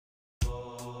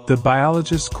The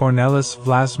biologist Cornelis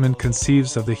Vlasman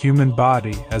conceives of the human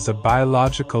body as a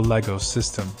biological Lego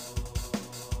system,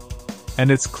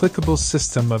 and its clickable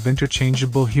system of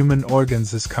interchangeable human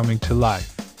organs is coming to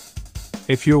life.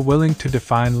 If you're willing to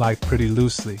define life pretty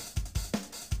loosely,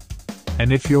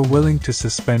 and if you're willing to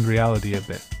suspend reality a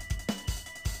bit.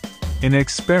 In an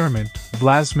experiment,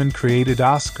 Vlasman created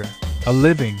Oscar, a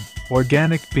living,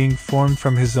 organic being formed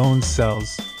from his own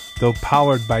cells, though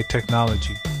powered by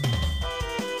technology.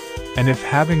 And if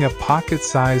having a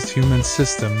pocket-sized human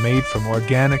system made from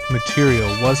organic material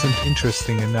wasn't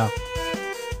interesting enough,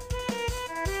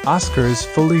 Oscar is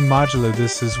fully modular.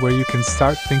 This is where you can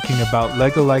start thinking about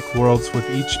Lego-like worlds with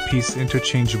each piece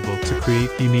interchangeable to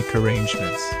create unique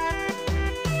arrangements.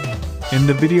 In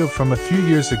the video from a few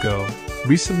years ago,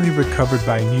 recently recovered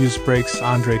by Newsbreak's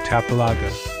Andre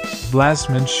Tapalaga,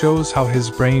 Vlasman shows how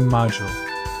his brain module,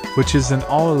 which is an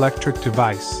all-electric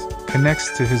device,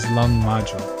 connects to his lung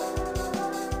module.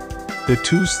 The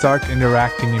two start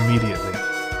interacting immediately.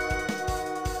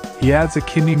 He adds a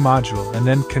kidney module and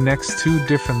then connects two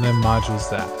different limb modules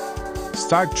that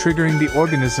start triggering the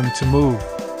organism to move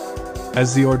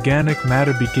as the organic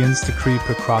matter begins to creep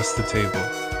across the table.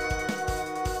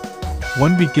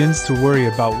 One begins to worry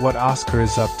about what Oscar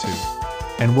is up to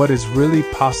and what is really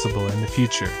possible in the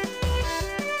future.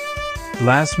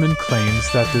 Vlasman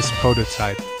claims that this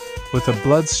prototype, with a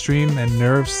bloodstream and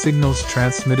nerve signals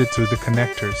transmitted through the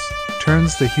connectors,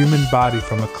 turns the human body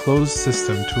from a closed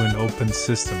system to an open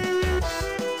system.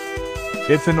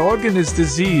 If an organ is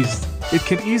diseased, it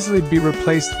can easily be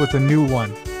replaced with a new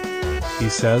one, he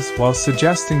says, while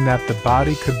suggesting that the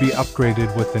body could be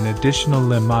upgraded with an additional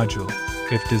limb module,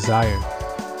 if desired.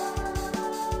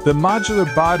 The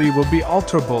modular body will be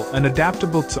alterable and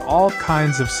adaptable to all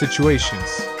kinds of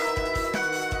situations.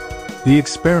 The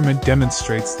experiment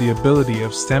demonstrates the ability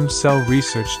of stem cell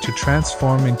research to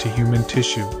transform into human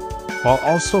tissue, while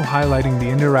also highlighting the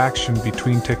interaction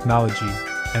between technology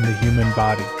and the human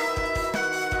body.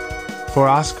 For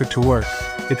Oscar to work,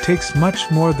 it takes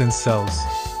much more than cells,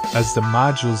 as the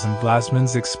modules in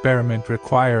Vlasman's experiment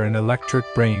require an electric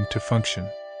brain to function.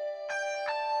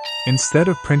 Instead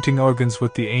of printing organs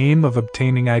with the aim of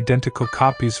obtaining identical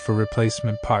copies for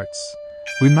replacement parts,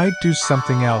 we might do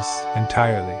something else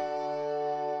entirely.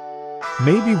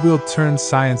 Maybe we'll turn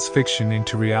science fiction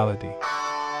into reality.